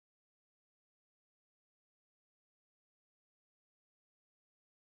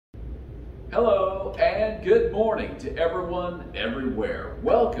Hello and good morning to everyone everywhere.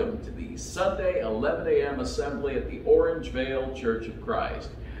 Welcome to the Sunday 11 a.m. assembly at the Orangevale Church of Christ.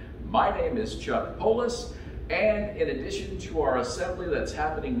 My name is Chuck Polis, and in addition to our assembly that's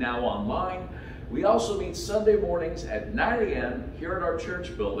happening now online, we also meet Sunday mornings at 9 a.m. here at our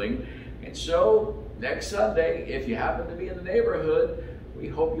church building. And so next Sunday, if you happen to be in the neighborhood, we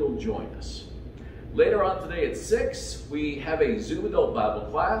hope you'll join us. Later on today at 6, we have a Zoom Adult Bible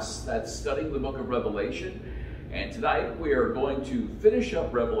class that's studying the book of Revelation. And tonight we are going to finish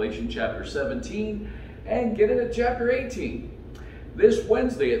up Revelation chapter 17 and get into chapter 18. This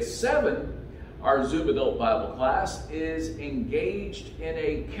Wednesday at 7, our Zoom Adult Bible class is engaged in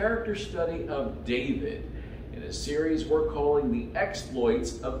a character study of David in a series we're calling The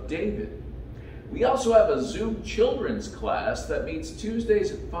Exploits of David. We also have a Zoom Children's class that meets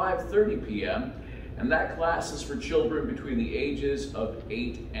Tuesdays at 5:30 p.m. and that class is for children between the ages of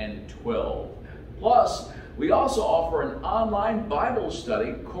 8 and 12. Plus, we also offer an online Bible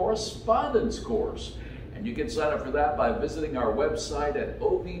study correspondence course. And you can sign up for that by visiting our website at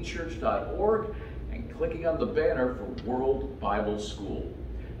ovchurch.org and clicking on the banner for World Bible School.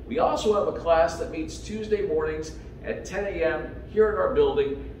 We also have a class that meets Tuesday mornings at 10 a.m. here at our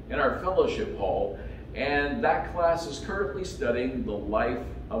building in our fellowship hall. And that class is currently studying the life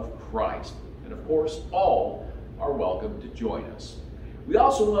of Christ. And of course, all are welcome to join us. We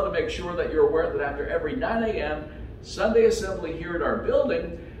also want to make sure that you're aware that after every 9 a.m. Sunday assembly here at our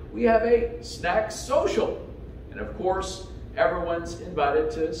building, we have a snack social. And of course, everyone's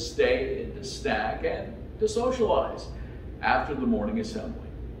invited to stay and to snack and to socialize after the morning assembly.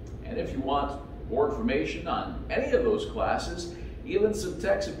 And if you want more information on any of those classes, even some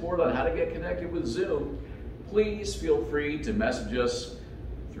tech support on how to get connected with Zoom, please feel free to message us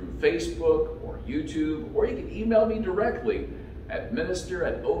through Facebook or YouTube, or you can email me directly at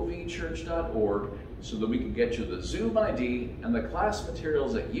minister@ovchurch.org so that we can get you the Zoom ID and the class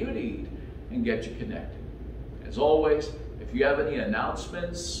materials that you need and get you connected. As always, if you have any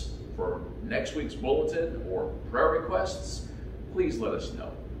announcements for next week's bulletin or prayer requests, please let us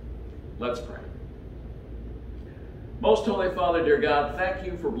know. Let's pray. Most Holy Father, dear God, thank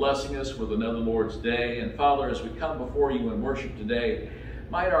you for blessing us with another Lord's Day. And Father, as we come before you in worship today,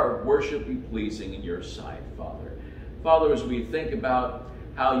 might our worship be pleasing in your sight, Father. Father, as we think about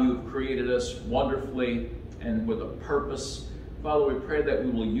how you've created us wonderfully and with a purpose, Father, we pray that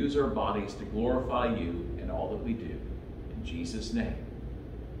we will use our bodies to glorify you in all that we do. In Jesus' name,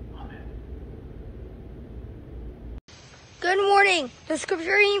 amen. Good morning. The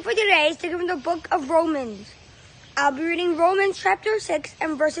scripture reading for today is taken from the book of Romans. I'll be reading Romans chapter 6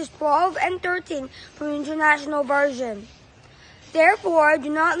 and verses 12 and 13 from the International Version. Therefore, do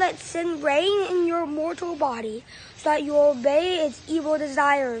not let sin reign in your mortal body, so that you obey its evil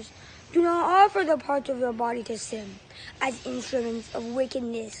desires. Do not offer the parts of your body to sin as instruments of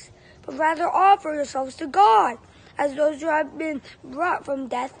wickedness, but rather offer yourselves to God as those who have been brought from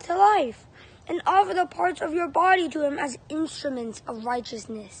death to life, and offer the parts of your body to him as instruments of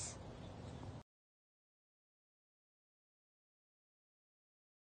righteousness.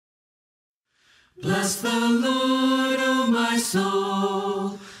 Bless the Lord, O my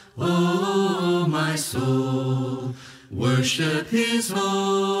soul, O my soul. Worship his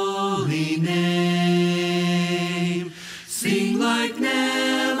holy name. Sing like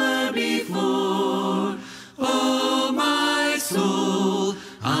never before, O my soul.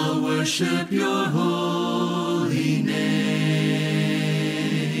 I'll worship your holy name.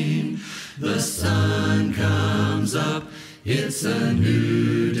 The sun comes up, it's a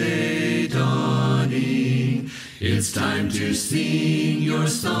new day dawning. It's time to sing your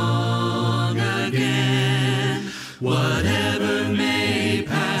song again. Whatever may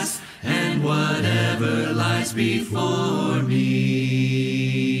pass and whatever lies before me,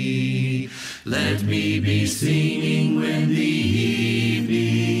 let me be singing when the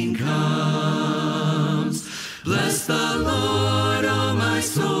evening comes. Bless the Lord, O my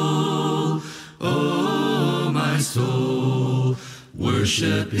soul, O my soul.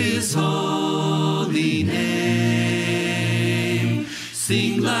 Worship his holy name.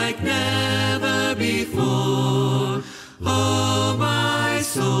 Sing like never before, O my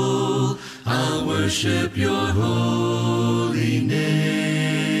soul. I'll worship your holy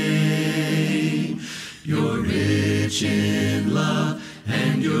name. You're rich in love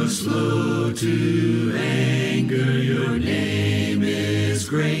and you're slow to anger. Your name is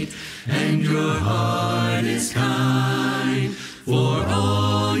great and your heart is kind. For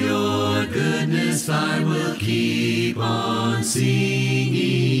all your goodness I will keep on singing.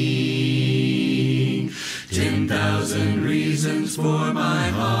 10,000 reasons for my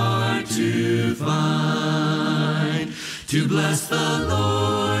heart to find. To bless the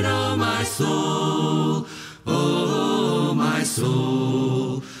Lord, O my soul, O my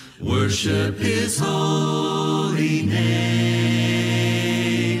soul, worship his holy name.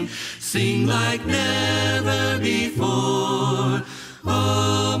 Sing like never before,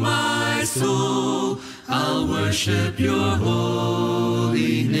 O my soul, I'll worship your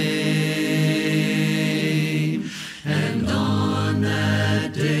holy name. And on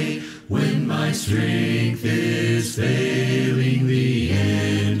that day, when my strength is failing, the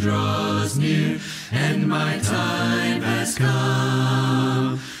end draws near, and my time has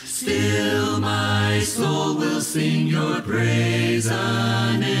come, still my soul will sing your praise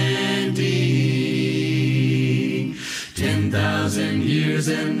unending. 10,000 years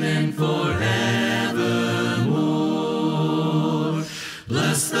and then forevermore.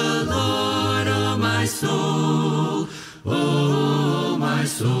 Bless the Lord, O my soul, O my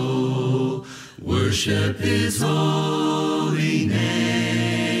soul, worship his holy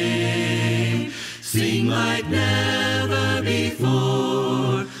name. Sing like never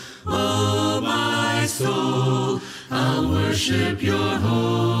before, O my soul, I'll worship your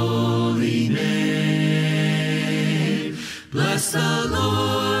holy name. Bless the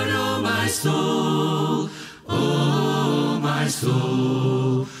Lord, O my soul, O my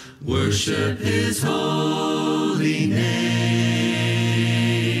soul, worship his holy name.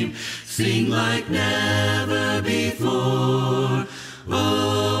 Sing like never before,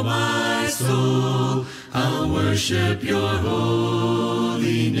 O my soul, I'll worship your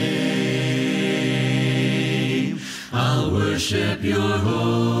holy name. I'll worship your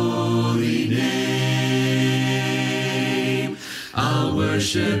holy name. I'll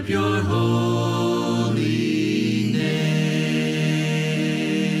worship your holy name.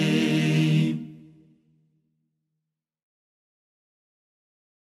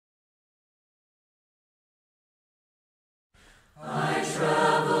 I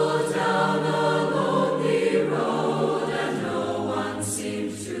traveled down a lonely road and no one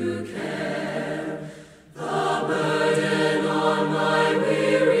seemed to care. The burden on my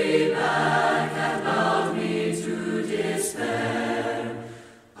weary back had bowed me to despair.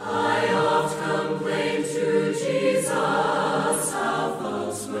 I oft complained to Jesus how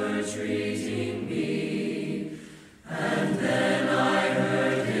folks were treating me, and then I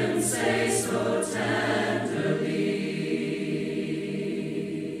heard him say so tenderly,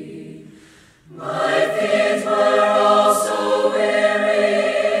 my feet were also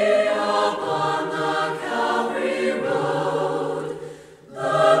weary upon the Calvary road.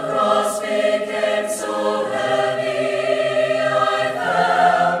 The cross became so heavy, I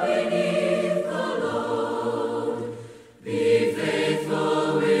fell beneath the load. Be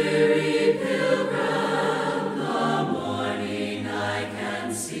faithful, weary pilgrim, the morning I can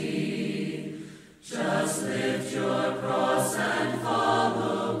see. Just lift your cross and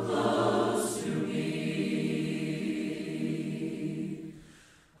follow close to me.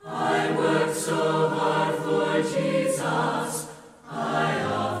 I worked so hard for Jesus, I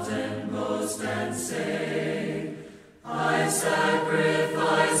often boast and say, I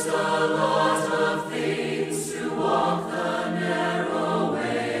sacrificed a lot of things to walk the narrow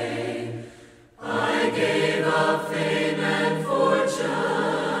way. I gave up fame and fortune,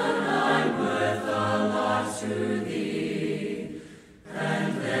 I'm worth a lot to thee.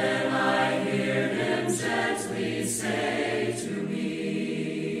 And then I hear him gently say to me,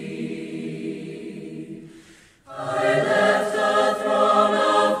 I left the throne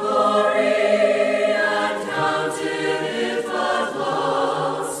of glory and counted it but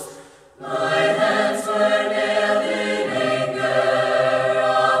loss. My hands were nailed in anger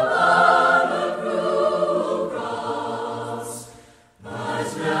upon a cruel cross, but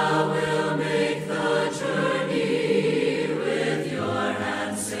now we'll make the journey with your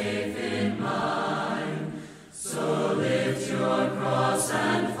hand safe in mine. So lift your cross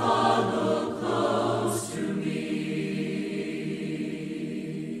and follow close to me.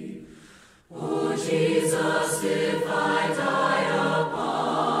 Oh Jesus, if I die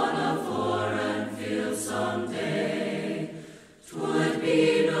upon a foreign field someday, 'twould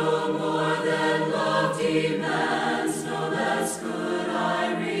be no more than love demands, no less could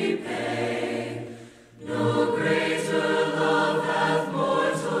I repay. No greater love hath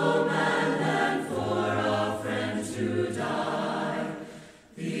mortal man than for a friend to die.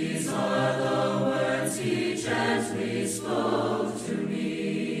 These are the words he gently spoke to me.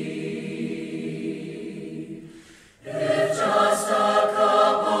 If just a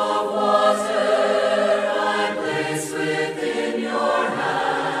cup of water I place within your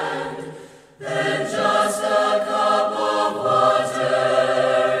hand, then just a cup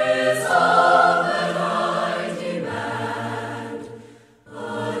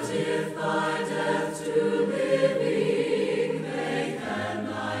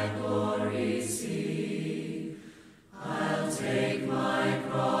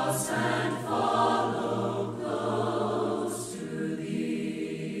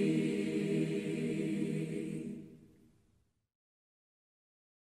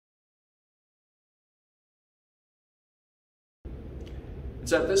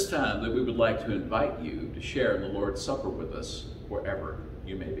It's at this time that we would like to invite you to share in the Lord's Supper with us wherever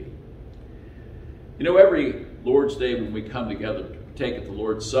you may be. You know, every Lord's Day when we come together to partake at the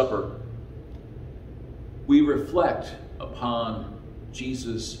Lord's Supper, we reflect upon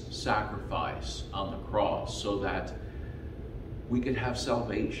Jesus' sacrifice on the cross so that we could have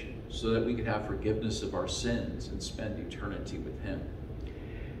salvation, so that we could have forgiveness of our sins and spend eternity with him.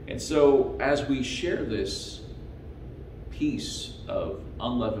 And so as we share this piece of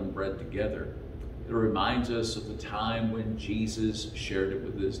unleavened bread together, it reminds us of the time when Jesus shared it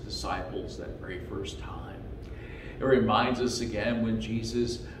with his disciples that very first time. It reminds us again when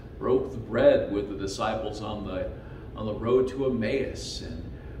Jesus broke the bread with the disciples on the road to Emmaus,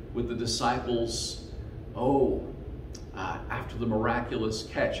 and with the disciples, after the miraculous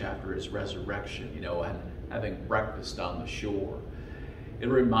catch after his resurrection, and having breakfast on the shore. It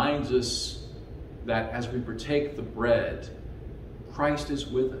reminds us that as we partake the bread, Christ is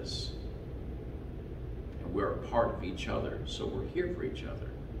with us. And we're a part of each other, so we're here for each other.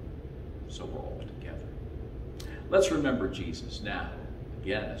 So we're all together. Let's remember Jesus now,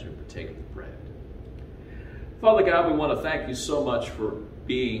 again, as we partake of the bread. Father God, we want to thank you so much for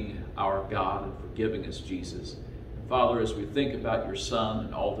being our God and for giving us Jesus. And Father, as we think about your Son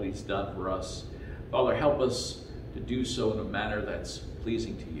and all that he's done for us, Father, help us to do so in a manner that's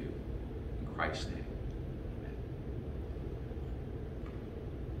pleasing to you. In Christ's name. Amen.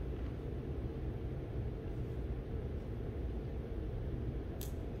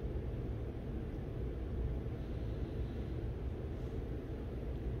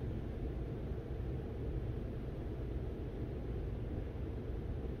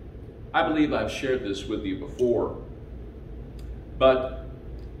 I believe I've shared this with you before, but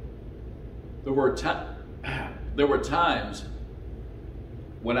there were times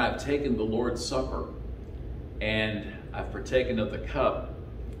when I've taken the Lord's Supper and I've partaken of the cup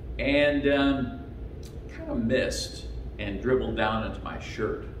and kind of missed and dribbled down into my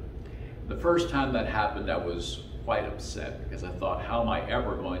shirt. The first time that happened, I was quite upset because I thought, how am I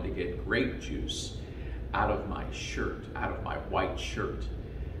ever going to get grape juice out of my shirt, out of my white shirt?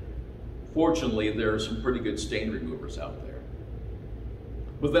 Fortunately, there are some pretty good stain removers out there.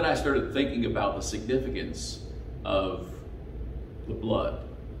 But then I started thinking about the significance of the blood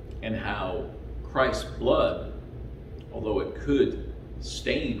and how Christ's blood, although it could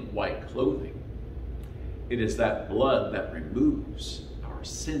stain white clothing, it is that blood that removes our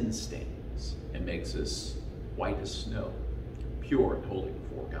sin stains and makes us white as snow, pure and holy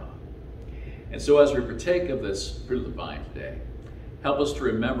before God. And so as we partake of this fruit of the vine today, help us to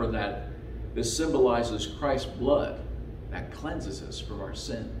remember that this symbolizes Christ's blood that cleanses us from our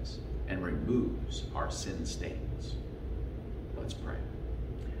sins and removes our sin stains. Let's pray.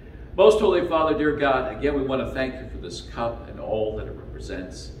 Most Holy Father, dear God, again, we want to thank you for this cup and all that it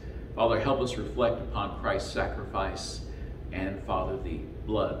represents. Father, help us reflect upon Christ's sacrifice and, Father, the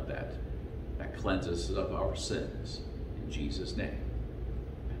blood that cleanses us of our sins. In Jesus' name.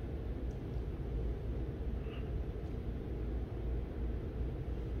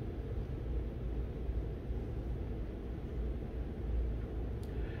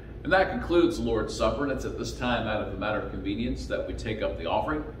 And that concludes the Lord's Supper, and it's at this time, out of a matter of convenience, that we take up the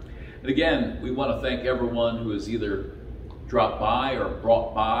offering. And again, we want to thank everyone who has either dropped by or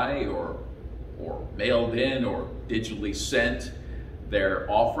brought by or mailed in or digitally sent their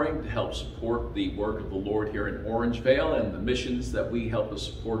offering to help support the work of the Lord here in Orangevale and the missions that we help to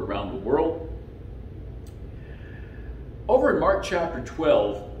support around the world. Over in Mark chapter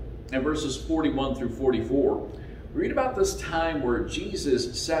 12 and verses 41 through 44, we read about this time where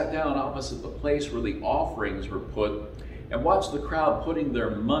Jesus sat down opposite the place where the offerings were put and watched the crowd putting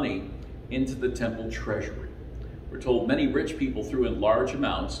their money into the temple treasury. We're told many rich people threw in large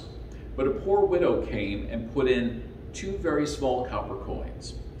amounts, but a poor widow came and put in 2 very small copper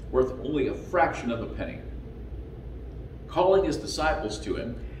coins, worth only a fraction of a penny. Calling his disciples to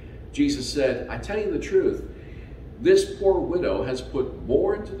him, Jesus said, "I tell you the truth, this poor widow has put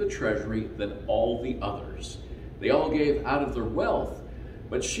more into the treasury than all the others. They all gave out of their wealth,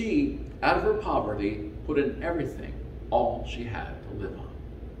 but she, out of her poverty, put in everything, all she had to live on."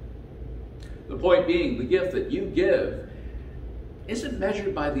 The point being, the gift that you give isn't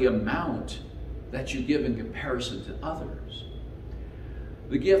measured by the amount that you give in comparison to others.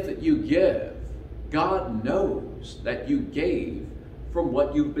 The gift that you give, God knows that you gave from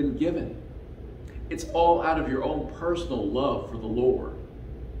what you've been given. It's all out of your own personal love for the Lord.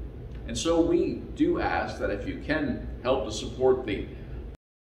 And so we do ask that if you can help to support the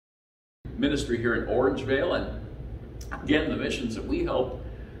ministry here in Orangevale and again the missions that we help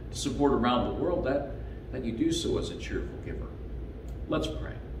to support around the world, that you do so as a cheerful giver. Let's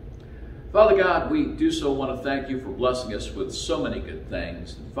pray. Father God, we do so want to thank you for blessing us with so many good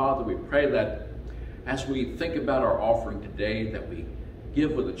things. And Father, we pray that as we think about our offering today, that we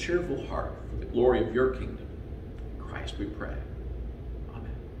give with a cheerful heart for the glory of your kingdom. In Christ we pray.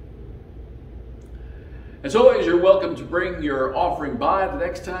 Amen. As always, you're welcome to bring your offering by the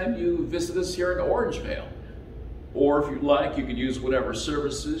next time you visit us here in Orangevale. Or if you'd like, you could use whatever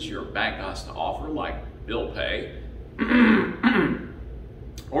services your bank has to offer, like bill pay.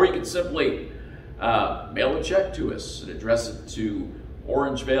 Or you can simply mail a check to us and address it to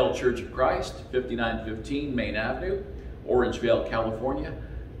Orangevale Church of Christ, 5915 Main Avenue, Orangevale, California,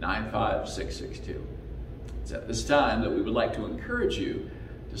 95662. It's at this time that we would like to encourage you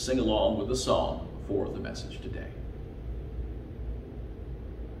to sing along with the song for the message today.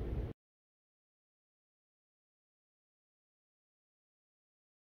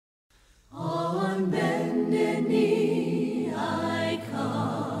 On bended knee I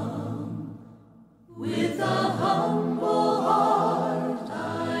come, with a humble heart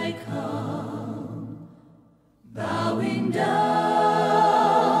I come, bowing down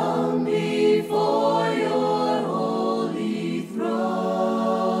before your holy throne,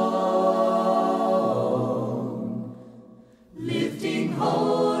 lifting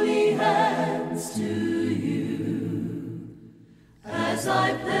holy hands to you as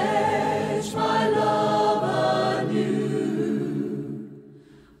I pledge my love anew.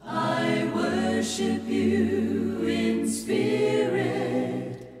 I worship you in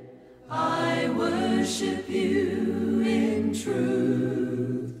spirit, I worship you in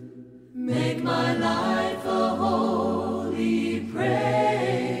truth. Make my life a holy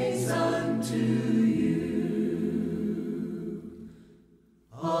praise unto you.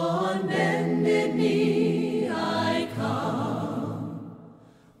 On bended knee I come,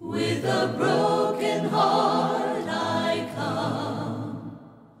 with a broken heart I come,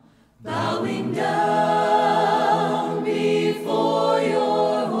 bowing down before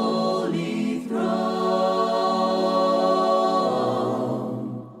your holy throne.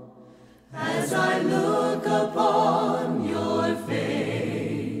 As I look upon your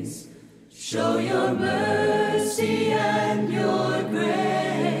face, show your mercy and your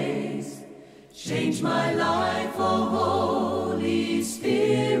grace. Change my life, O Holy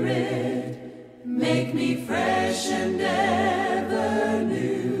Spirit. Make me fresh and ever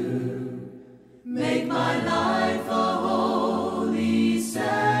new. Make my life a holy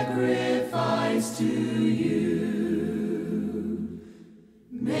sacrifice to you.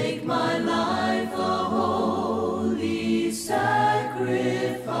 Make my life a holy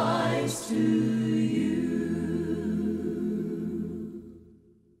sacrifice to you.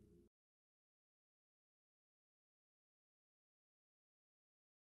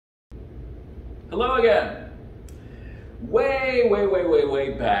 Hello again.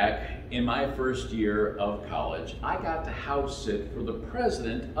 Way back in my first year of college, I got to house sit for the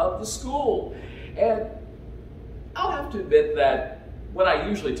president of the school. And I'll have to admit that when I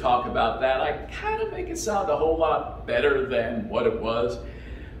usually talk about that, I kind of make it sound a whole lot better than what it was.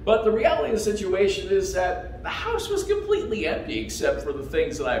 But the reality of the situation is that the house was completely empty except for the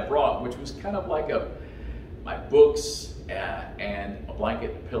things that I brought, which was kind of like my books and a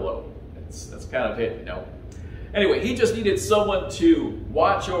blanket and pillow. That's kind of it, you know. Anyway, he just needed someone to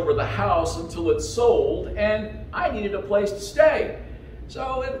watch over the house until it sold, and I needed a place to stay.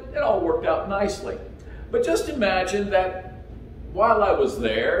 So it all worked out nicely. But just imagine that while I was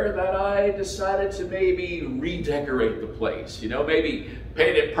there, that I decided to maybe redecorate the place. You know, maybe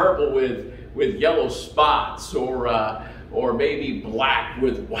paint it purple with yellow spots, or maybe black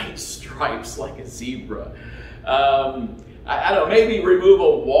with white stripes like a zebra. I don't know, maybe remove a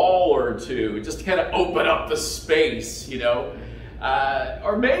wall or two just to kind of open up the space, you know.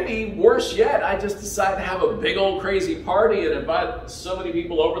 Or maybe, worse yet, I just decide to have a big old crazy party and invite so many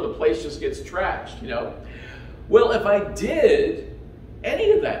people over the place just gets trashed, you know. Well, if I did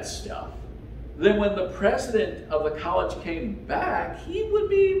any of that stuff, then when the president of the college came back, he would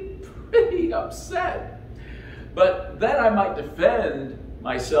be pretty upset. But then I might defend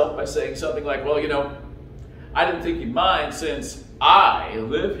myself by saying something like, well, you know, I didn't think you'd mind since I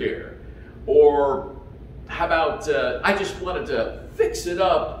live here. Or how about, I just wanted to fix it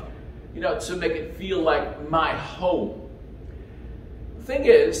up, you know, to make it feel like my home. The thing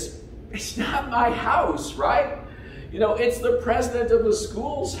is, it's not my house, right? You know, it's the president of the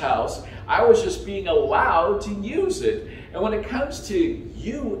school's house. I was just being allowed to use it. And when it comes to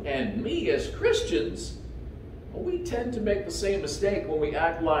you and me as Christians, well, we tend to make the same mistake when we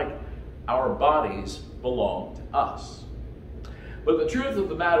act like our bodies belong to us. But the truth of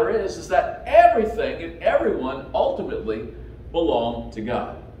the matter is that everything and everyone ultimately belong to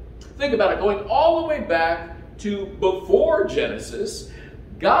God. Think about it, going all the way back to before Genesis,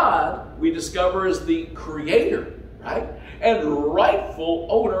 God, we discover, is the creator, right? And rightful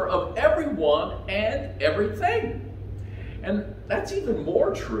owner of everyone and everything. And that's even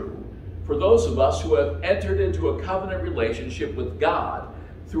more true for those of us who have entered into a covenant relationship with God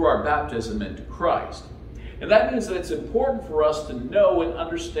through our baptism into Christ. And that means that it's important for us to know and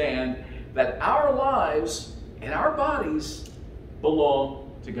understand that our lives and our bodies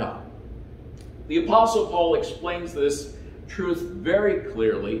belong to God. The Apostle Paul explains this truth very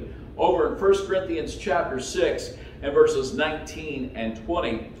clearly over in 1 Corinthians chapter 6 and verses 19 and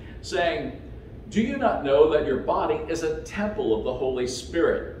 20, saying, "Do you not know that your body is a temple of the Holy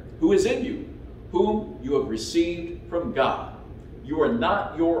Spirit, who is in you, whom you have received from God? You are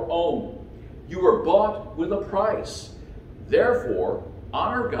not your own. You were bought with a price. Therefore,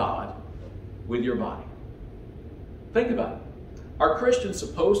 honor God with your body." Think about it. Are Christians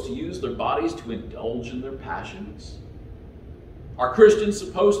supposed to use their bodies to indulge in their passions? Are Christians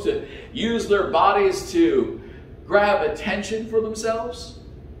supposed to use their bodies to grab attention for themselves?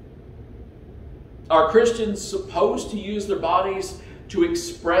 Are Christians supposed to use their bodies to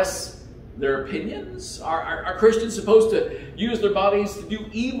express their opinions? Are Christians supposed to use their bodies to do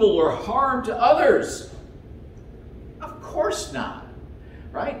evil or harm to others? Of course not,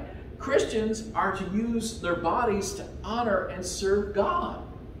 right? Christians are to use their bodies to honor and serve God.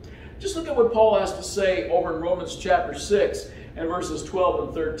 Just look at what Paul has to say over in Romans chapter 6 and verses 12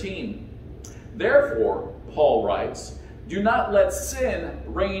 and 13. "Therefore," Paul writes, "do not let sin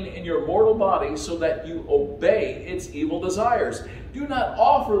reign in your mortal body so that you obey its evil desires. Do not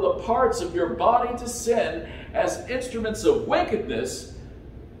offer the parts of your body to sin as instruments of wickedness,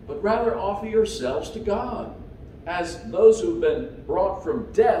 but rather offer yourselves to God as those who have been brought from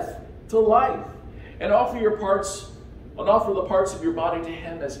death to life, and offer the parts of your body to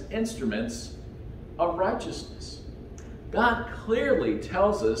him as instruments of righteousness." God clearly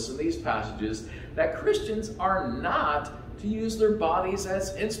tells us in these passages that Christians are not to use their bodies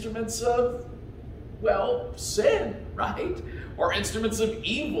as instruments of, well, sin, right? Or instruments of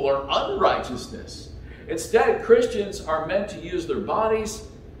evil or unrighteousness. Instead, Christians are meant to use their bodies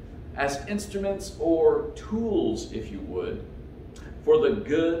as instruments or tools, if you would, for the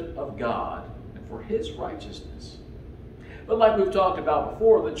good of God and for his righteousness. But like we've talked about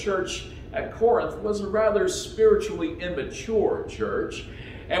before, the church at Corinth was a rather spiritually immature church.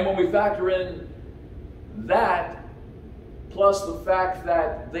 And when we factor in that, plus the fact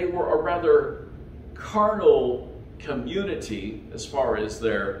that they were a rather carnal community as far as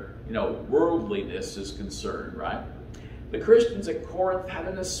their, worldliness is concerned, right? The Christians at Corinth had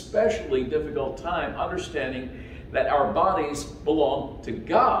an especially difficult time understanding that our bodies belong to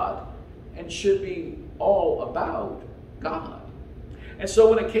God and should be all about God. And so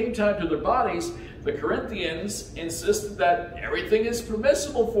when it came time to their bodies, the Corinthians insisted that everything is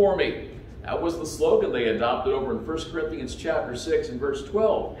permissible for me. That was the slogan they adopted over in 1 Corinthians chapter 6 and verse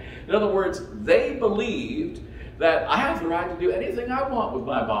 12. In other words, they believed that I have the right to do anything I want with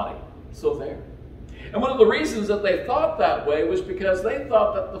my body. So there. And one of the reasons that they thought that way was because they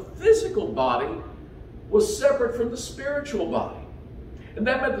thought that the physical body was separate from the spiritual body. And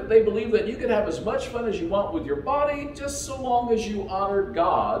that meant that they believed that you could have as much fun as you want with your body just so long as you honored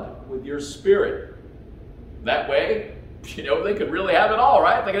God with your spirit. That way, they could really have it all,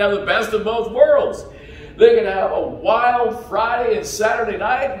 right? They could have the best of both worlds. They could have a wild Friday and Saturday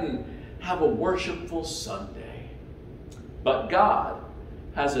night and have a worshipful Sunday. But God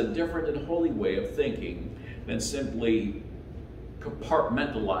has a different and holy way of thinking than simply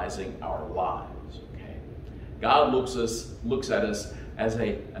compartmentalizing our lives. Okay? God looks at us as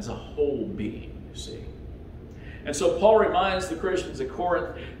a whole being, you see. And so Paul reminds the Christians at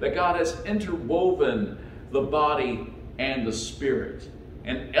Corinth that God has interwoven the body and the spirit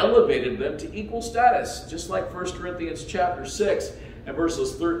and elevated them to equal status, just like 1 Corinthians chapter 6 and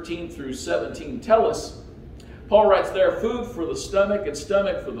verses 13 through 17 tell us. Paul writes there, "Food for the stomach and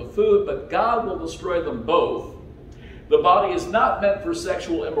stomach for the food, but God will destroy them both. The body is not meant for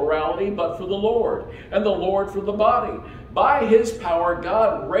sexual immorality, but for the Lord, and the Lord for the body. By his power,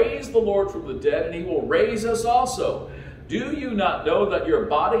 God raised the Lord from the dead, and he will raise us also. Do you not know that your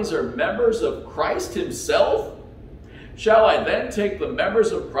bodies are members of Christ himself? Shall I then take the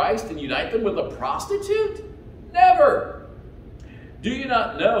members of Christ and unite them with a prostitute? Never. Do you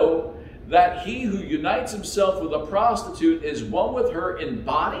not know that he who unites himself with a prostitute is one with her in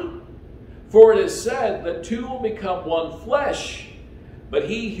body? For it is said, the two will become one flesh. But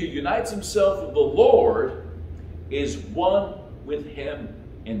he who unites himself with the Lord is one with him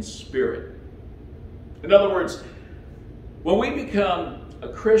in spirit." In other words, When we become a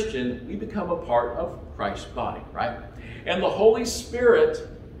Christian, we become a part of Christ's body, right? And the Holy Spirit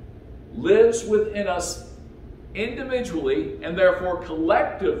lives within us individually and therefore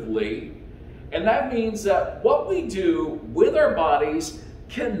collectively. And that means that what we do with our bodies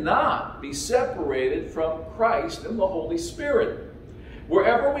cannot be separated from Christ and the Holy Spirit.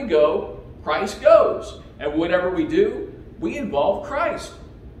 Wherever we go, Christ goes. And whatever we do, we involve Christ.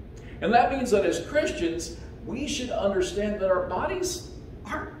 And that means that as Christians, we should understand that our bodies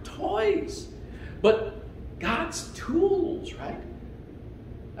aren't toys, but God's tools, right?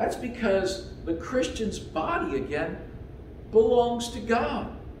 That's because the Christian's body, again, belongs to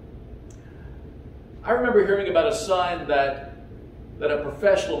God. I remember hearing about a sign that a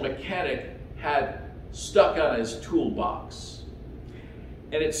professional mechanic had stuck on his toolbox.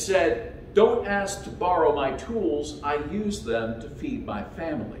 And it said, "Don't ask to borrow my tools, I use them to feed my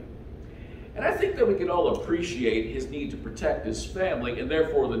family." And I think that we can all appreciate his need to protect his family and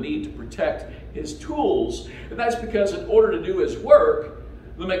therefore the need to protect his tools. And that's because in order to do his work,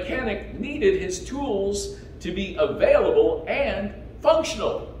 the mechanic needed his tools to be available and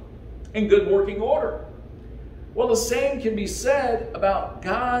functional, in good working order. Well, the same can be said about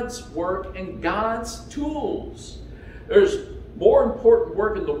God's work and God's tools. There's more important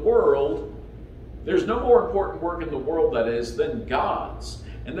work in the world. There's no more important work in the world, that is, than God's.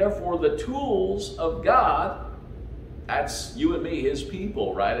 And therefore, the tools of God, that's you and me, his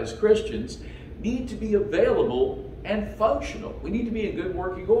people, right, as Christians, need to be available and functional. We need to be in good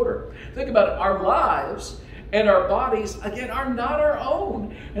working order. Think about it. Our lives and our bodies, again, are not our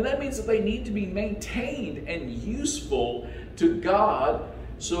own. And that means that they need to be maintained and useful to God,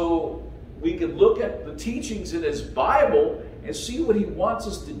 so we can look at the teachings in his Bible and see what he wants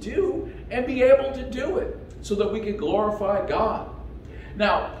us to do and be able to do it so that we can glorify God.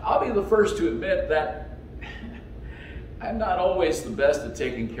 Now, I'll be the first to admit that I'm not always the best at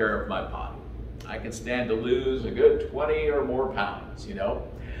taking care of my body. I can stand to lose a good 20 or more pounds, you know.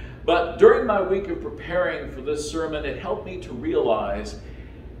 But during my week of preparing for this sermon, it helped me to realize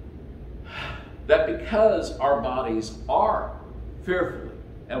that because our bodies are fearfully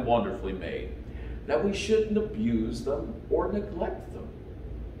and wonderfully made, that we shouldn't abuse them or neglect them.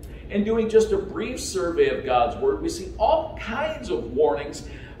 In doing just a brief survey of God's Word, we see all kinds of warnings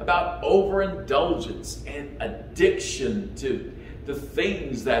about overindulgence and addiction to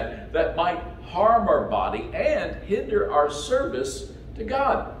things that might harm our body and hinder our service to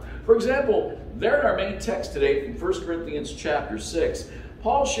God. For example, there in our main text today from 1 Corinthians chapter 6,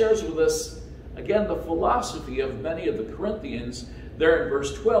 Paul shares with us, again, the philosophy of many of the Corinthians there in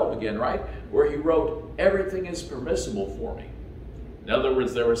verse 12 again, right? Where he wrote, "Everything is permissible for me." In other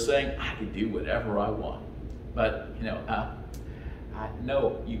words, they were saying, I can do whatever I want. But,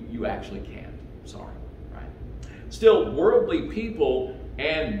 no, you actually can't. Sorry, right? Still, worldly people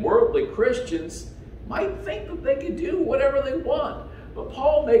and worldly Christians might think that they can do whatever they want. But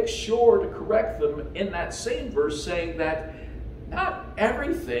Paul makes sure to correct them in that same verse, saying that not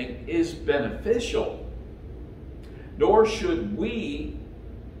everything is beneficial, nor should we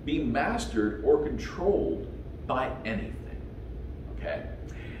be mastered or controlled by anything. Okay?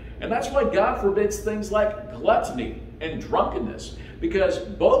 And that's why God forbids things like gluttony and drunkenness, because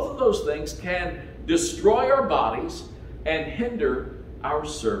both of those things can destroy our bodies and hinder our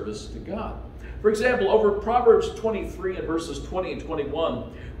service to God. For example, over Proverbs 23 and verses 20 and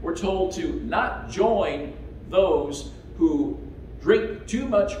 21, we're told to not join those who drink too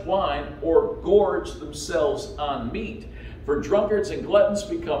much wine or gorge themselves on meat. For drunkards and gluttons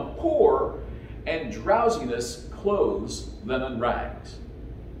become poor, and drowsiness clothes them in rags.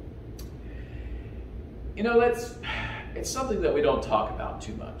 You know, it's something that we don't talk about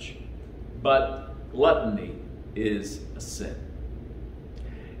too much, but gluttony is a sin.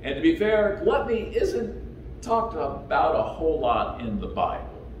 And to be fair, gluttony isn't talked about a whole lot in the Bible.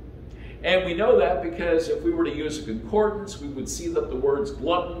 And we know that because if we were to use a concordance, we would see that the words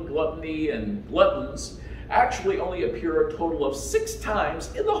glutton, gluttony, and gluttons actually only appear a total of 6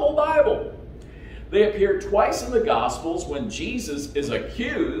 times in the whole Bible. They appear twice in the Gospels when Jesus is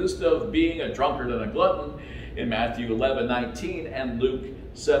accused of being a drunkard and a glutton in Matthew 11:19 and Luke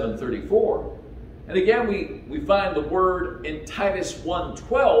 7:34. And again, we find the word in Titus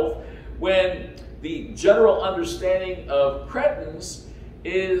 1:12 when the general understanding of cretins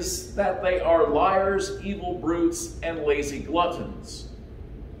is that they are liars, evil brutes, and lazy gluttons.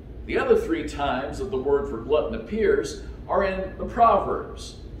 The other 3 times that the word for glutton appears are in the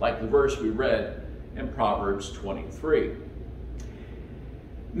Proverbs, like the verse we read in Proverbs 23.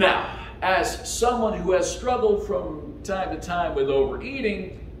 Now, as someone who has struggled from time to time with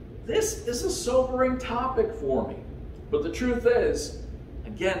overeating, this is a sobering topic for me. But the truth is,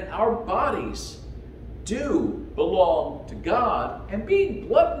 again, our bodies do belong to God, and being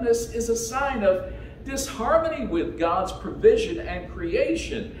gluttonous is a sign of disharmony with God's provision and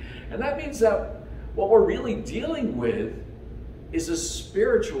creation. And that means that what we're really dealing with is a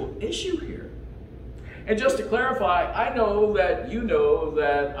spiritual issue here. And just to clarify, I know that you know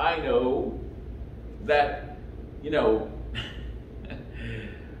that I know that,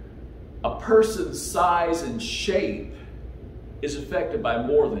 a person's size and shape is affected by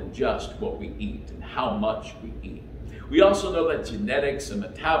more than just what we eat and how much we eat. We also know that genetics and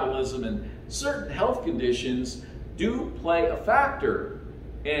metabolism and certain health conditions do play a factor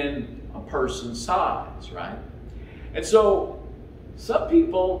in a person's size, right? And so some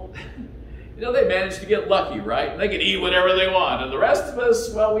people, they manage to get lucky, right? And they can eat whatever they want. And the rest of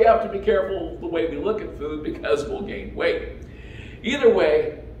us, well, we have to be careful the way we look at food because we'll gain weight. Either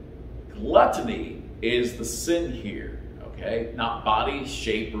way, gluttony is the sin here, okay? Not body,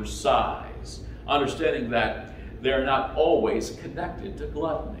 shape, or size. Understanding that they're not always connected to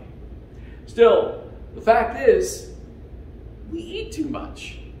gluttony. Still, the fact is, we eat too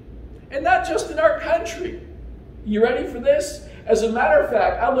much. And not just in our country. You ready for this? As a matter of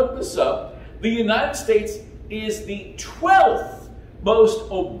fact, I looked this up. The United States is the 12th most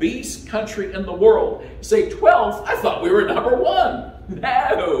obese country in the world. You say 12th? I thought we were number 1.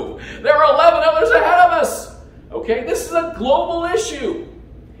 No, there are 11 others ahead of us. Okay, this is a global issue.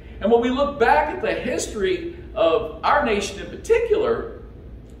 And when we look back at the history of our nation in particular,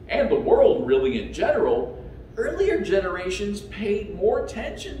 and the world really in general, earlier generations paid more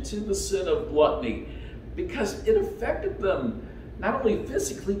attention to the sin of gluttony because it affected them not only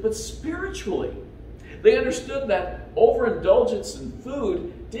physically but spiritually. They understood that overindulgence in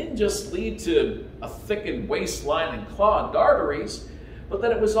food didn't just lead to a thickened waistline and clogged arteries, but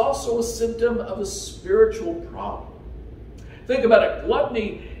that it was also a symptom of a spiritual problem. Think about it.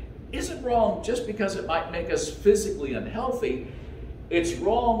 Gluttony isn't wrong just because it might make us physically unhealthy. It's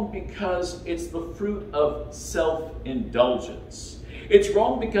wrong because it's the fruit of self-indulgence. It's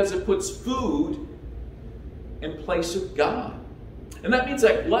wrong because it puts food in place of God. And that means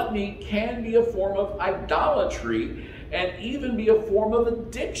that gluttony can be a form of idolatry and even be a form of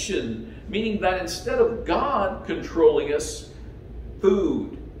addiction, meaning that instead of God controlling us,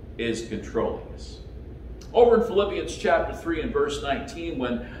 food is controlling us. Over in Philippians chapter 3 and verse 19,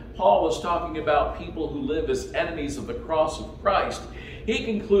 when Paul was talking about people who live as enemies of the cross of Christ, he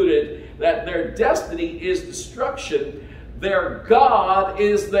concluded that their destiny is destruction, their God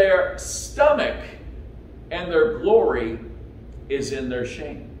is their stomach, and their glory is in their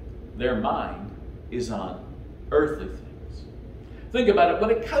shame. Their mind is on earthly things. Think about it. When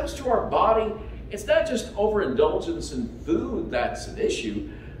it comes to our body, it's not just overindulgence in food that's an issue,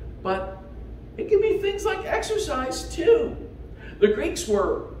 but it can be things like exercise too. The Greeks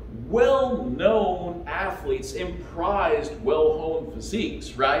were well-known athletes in prized, well-honed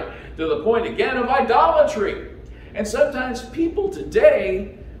physiques, right? To the point, again, of idolatry. And sometimes people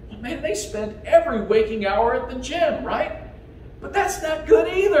today, man, they spend every waking hour at the gym, right? But that's not good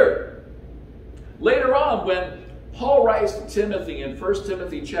either. Later on, when Paul writes to Timothy in 1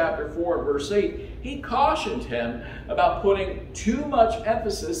 Timothy chapter 4 and verse 8, he cautioned him about putting too much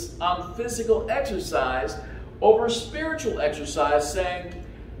emphasis on physical exercise over spiritual exercise, saying,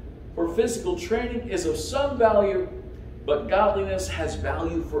 "For physical training is of some value, but godliness has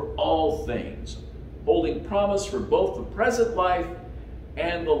value for all things, holding promise for both the present life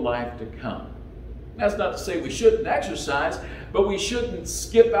and the life to come." That's not to say we shouldn't exercise, but we shouldn't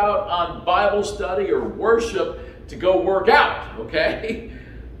skip out on Bible study or worship to go work out, okay?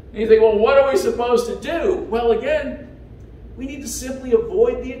 And you think, well, what are we supposed to do? Well, again, we need to simply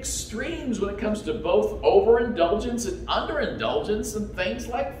avoid the extremes when it comes to both overindulgence and underindulgence and things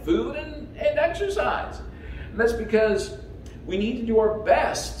like food and exercise. And that's because we need to do our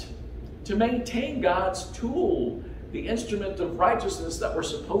best to maintain God's tool, the instrument of righteousness that we're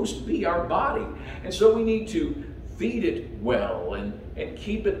supposed to be, our body. And so we need to feed it well and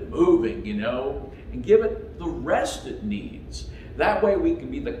keep it moving, and give it the rest it needs. That way we can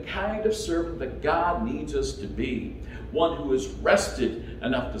be the kind of servant that God needs us to be. One who is rested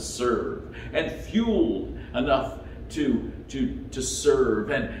enough to serve and fueled enough to serve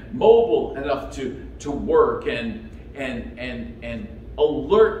and mobile enough to work and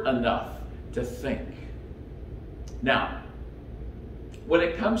alert enough to think. Now, when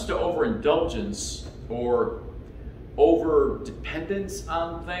it comes to overindulgence or over-dependence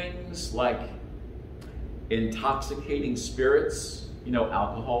on things like intoxicating spirits,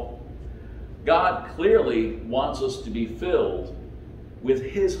 alcohol, God clearly wants us to be filled with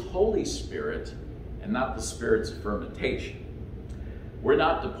His Holy Spirit and not the spirits of fermentation. We're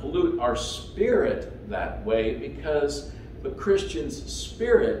not to pollute our spirit that way because the Christian's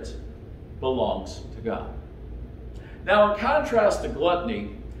spirit belongs to God. Now, in contrast to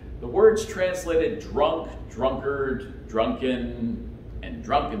gluttony, the words translated drunk, drunkard, drunken, and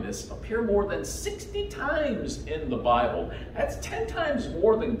drunkenness appear more than 60 times in the Bible. That's 10 times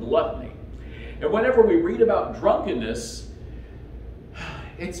more than gluttony. And whenever we read about drunkenness,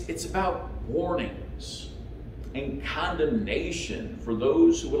 it's about warnings and condemnation for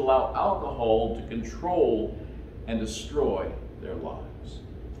those who would allow alcohol to control and destroy their lives.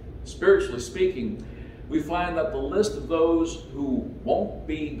 Spiritually speaking, we find that the list of those who won't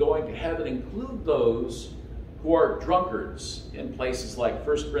be going to heaven include those who are drunkards in places like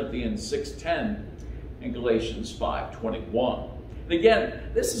 1 Corinthians 6:10 and Galatians 5:21. And again,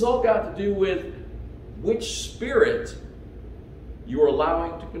 this has all got to do with which spirit you are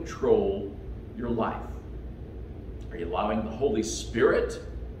allowing to control your life. Are you allowing the Holy Spirit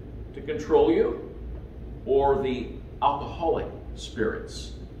to control you, or the alcoholic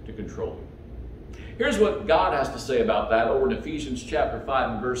spirits to control you? Here's what God has to say about that over in Ephesians chapter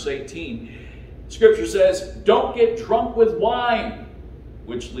 5 and verse 18. Scripture says, "Don't get drunk with wine,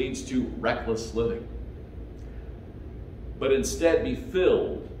 which leads to reckless living, but instead be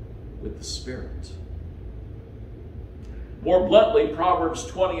filled with the Spirit." More bluntly, Proverbs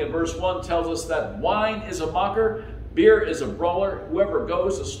 20 and verse 1 tells us that wine is a mocker, beer is a brawler. Whoever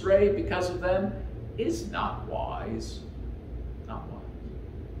goes astray because of them is not wise. Not wise.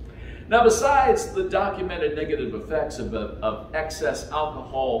 Now, besides the documented negative effects of excess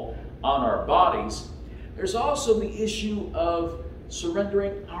alcohol on our bodies, there's also the issue of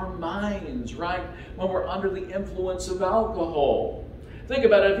surrendering our minds, right? When we're under the influence of alcohol. Think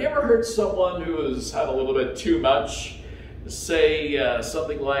about it. Have you ever heard someone who has had a little bit too much say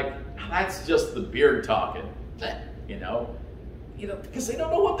something like, "That's just the beer talking," you know, because they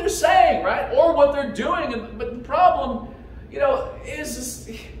don't know what they're saying, right? Or what they're doing. But the problem, is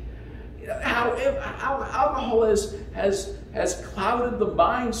how alcohol has clouded the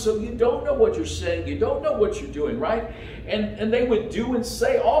mind, so you don't know what you're saying, you don't know what you're doing, right? And they would do and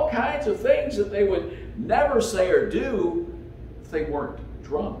say all kinds of things that they would never say or do if they weren't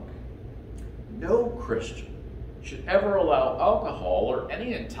drunk. No Christian should ever allow alcohol or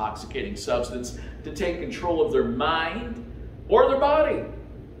any intoxicating substance to take control of their mind or their body.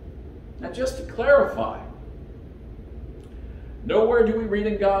 Now, just to clarify, nowhere do we read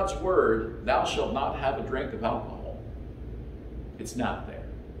in God's word, "Thou shalt not have a drink of alcohol." It's not there,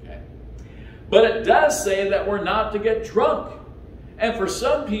 okay? But it does say that we're not to get drunk. And for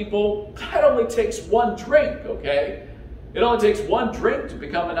some people, that only takes one drink, okay? It only takes one drink to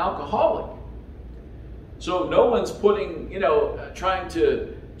become an alcoholic. So no one's trying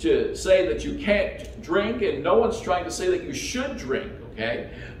to say that you can't drink, and no one's trying to say that you should drink, okay?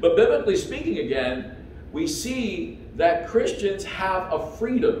 But biblically speaking, again, we see that Christians have a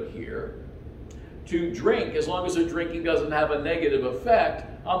freedom here to drink as long as their drinking doesn't have a negative effect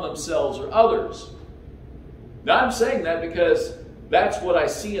on themselves or others. Now, I'm saying that because that's what I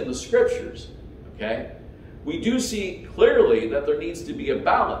see in the scriptures, okay? We do see clearly that there needs to be a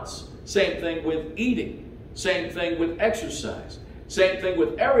balance. Same thing with eating. Same thing with exercise. Same thing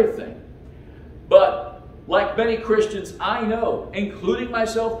with everything. But like many Christians I know, including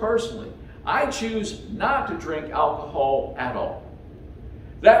myself personally, I choose not to drink alcohol at all.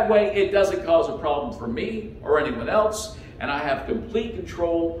 That way it doesn't cause a problem for me or anyone else, and I have complete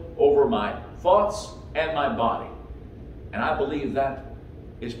control over my thoughts and my body. And I believe that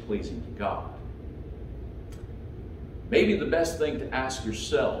is pleasing to God. Maybe the best thing to ask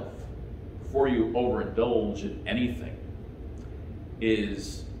yourself before you overindulge in anything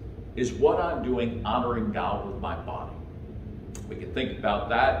is what I'm doing honoring God with my body? We can think about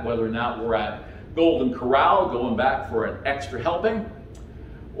that, whether or not we're at Golden Corral going back for an extra helping,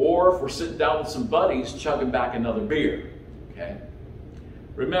 or if we're sitting down with some buddies chugging back another beer, okay?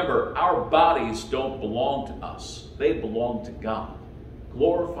 Remember, our bodies don't belong to us. They belong to God.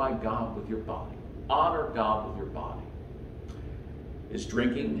 Glorify God with your body. Honor God with your body. Is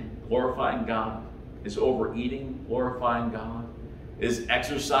drinking glorifying God? Is overeating glorifying God? Is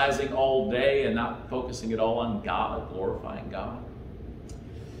exercising all day and not focusing at all on God glorifying God?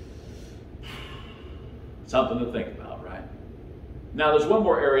 Something to think about, right? Now, there's one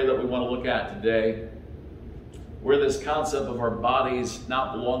more area that we want to look at today where this concept of our bodies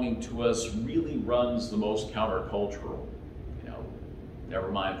not belonging to us really runs the most countercultural. Never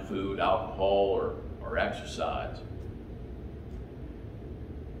mind food, alcohol, or exercise.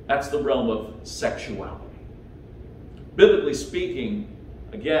 That's the realm of sexuality. Biblically speaking,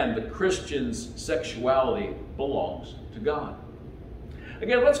 Again, the Christian's sexuality belongs to God.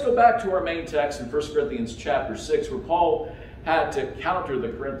 Again, let's go back to our main text in 1 Corinthians chapter 6, where Paul had to counter the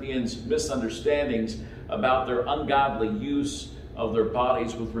Corinthians' misunderstandings about their ungodly use of their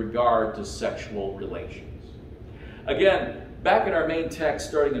bodies with regard to sexual relations. Again, back in our main text,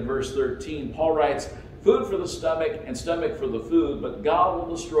 starting in verse 13, Paul writes, "Food for the stomach and stomach for the food, but God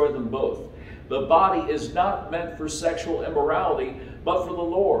will destroy them both. The body is not meant for sexual immorality, but for the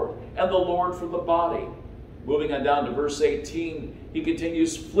Lord, and the Lord for the body." Moving on down to verse 18, he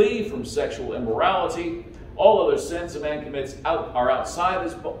continues, "Flee from sexual immorality. All other sins a man commits are outside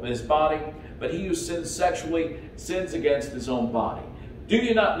his body, but he who sins sexually sins against his own body. Do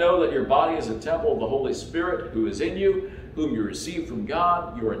you not know that your body is a temple of the Holy Spirit who is in you, whom you received from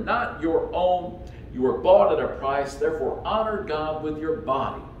God? You are not your own. You were bought at a price. Therefore, honor God with your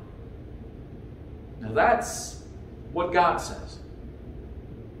body." Now that's what God says.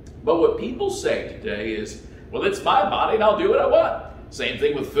 But what people say today is, well, it's my body and I'll do what I want. Same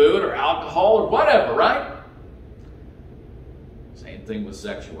thing with food or alcohol or whatever, right? Same thing with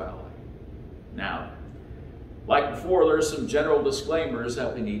sexuality. Now, like before, there are some general disclaimers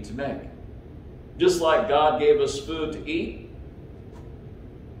that we need to make. Just like God gave us food to eat,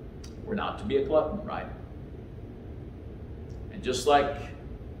 we're not to be a glutton, right? And just like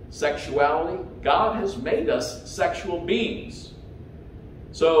sexuality, God has made us sexual beings.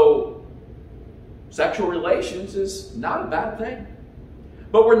 So, sexual relations is not a bad thing.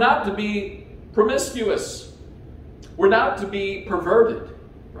 But we're not to be promiscuous. We're not to be perverted,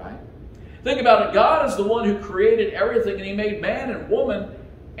 right? Think about it. God is the one who created everything, and he made man and woman,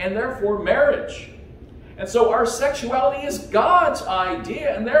 and therefore marriage. And so our sexuality is God's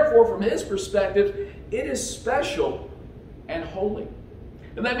idea, and therefore from his perspective, it is special and holy.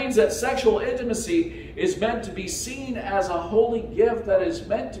 And that means that sexual intimacy is meant to be seen as a holy gift that is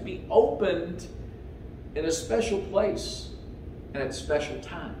meant to be opened in a special place and at special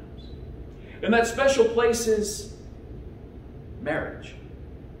times. And that special place is marriage.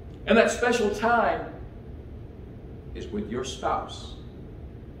 And that special time is with your spouse.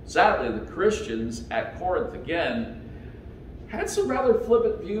 Sadly, the Christians at Corinth, again, had some rather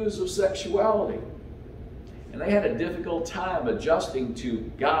flippant views of sexuality. And they had a difficult time adjusting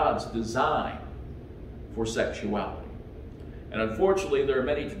to God's design for sexuality. And unfortunately, there are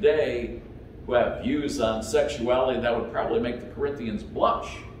many today who have views on sexuality that would probably make the Corinthians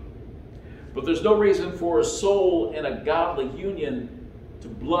blush. But there's no reason for a soul in a godly union to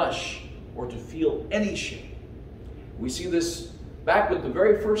blush or to feel any shame. We see this back with the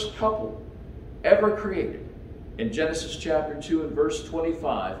very first couple ever created in Genesis chapter 2 and verse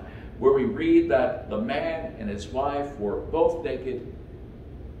 25, where we read that the man and his wife were both naked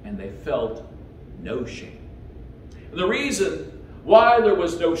and they felt no shame. And the reason why there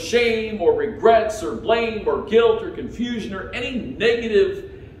was no shame or regrets or blame or guilt or confusion or any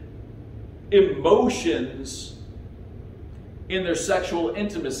negative emotions in their sexual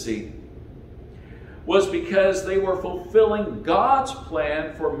intimacy was because they were fulfilling God's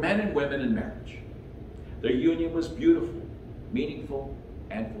plan for men and women in marriage. Their union was beautiful, meaningful,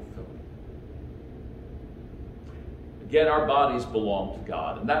 and fulfilling. Again, our bodies belong to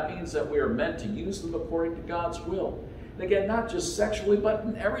God, and that means that we are meant to use them according to God's will. And again, not just sexually, but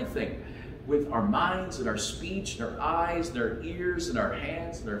in everything. With our minds and our speech and our eyes and our ears and our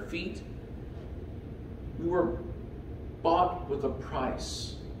hands and our feet. We were bought with a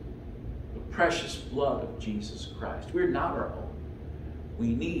price. The precious blood of Jesus Christ. We're not our own.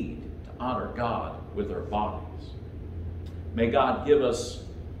 We need to honor God with our bodies. May God give us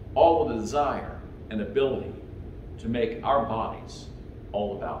all the desire and ability to make our bodies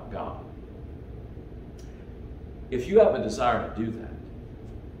all about God. If you have a desire to do that,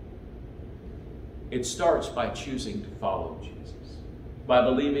 it starts by choosing to follow Jesus, by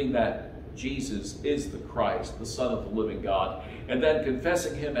believing that Jesus is the Christ, the Son of the living God, and then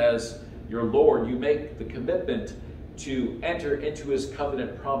confessing him as your Lord. You make the commitment to enter into his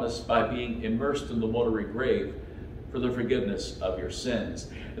covenant promise by being immersed in the watery grave for the forgiveness of your sins.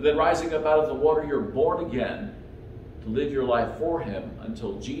 And then rising up out of the water, you're born again to live your life for him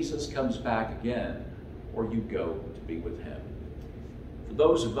until Jesus comes back again or you go to be with him. For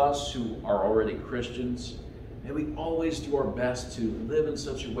those of us who are already Christians, may we always do our best to live in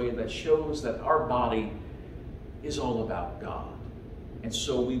such a way that shows that our body is all about God. And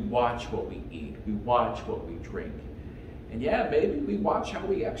so we watch what we eat, we watch what we drink. And yeah, maybe we watch how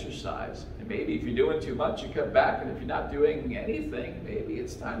we exercise. And maybe if you're doing too much, you cut back. And if you're not doing anything, maybe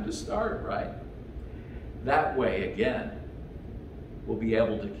it's time to start, right? That way, again, we'll be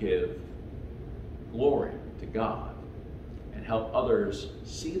able to give glory to God and help others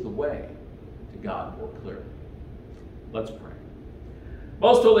see the way to God more clearly. Let's pray.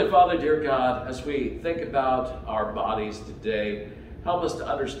 Most Holy Father, dear God, as we think about our bodies today, help us to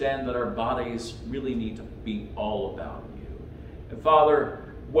understand that our bodies really need to be all about you. And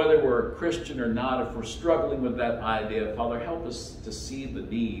Father, whether we're a Christian or not, if we're struggling with that idea, Father, help us to see the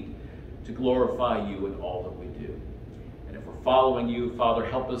need to glorify you in all that we do. And if we're following you, Father,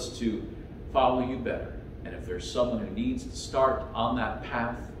 help us to follow you better. And if there's someone who needs to start on that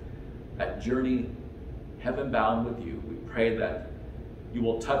path, that journey, heaven-bound with you, we pray that you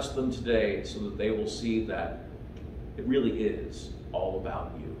will touch them today so that they will see that it really is all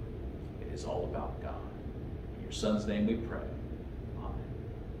about you. It is all about God. In your Son's name we pray. Amen.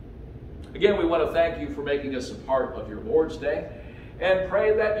 Again, we want to thank you for making us a part of your Lord's Day, and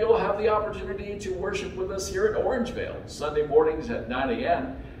pray that you'll have the opportunity to worship with us here at Orangevale, Sunday mornings at 9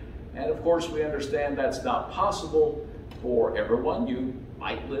 a.m. And of course, we understand that's not possible for everyone. You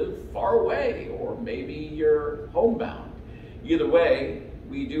might live far away, or maybe you're homebound. Either way,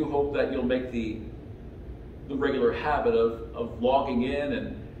 we do hope that you'll make the regular habit of logging in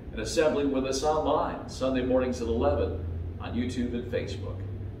and assembling with us online, Sunday mornings at 11 on YouTube and Facebook.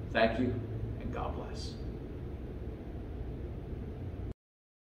 Thank you, and God bless.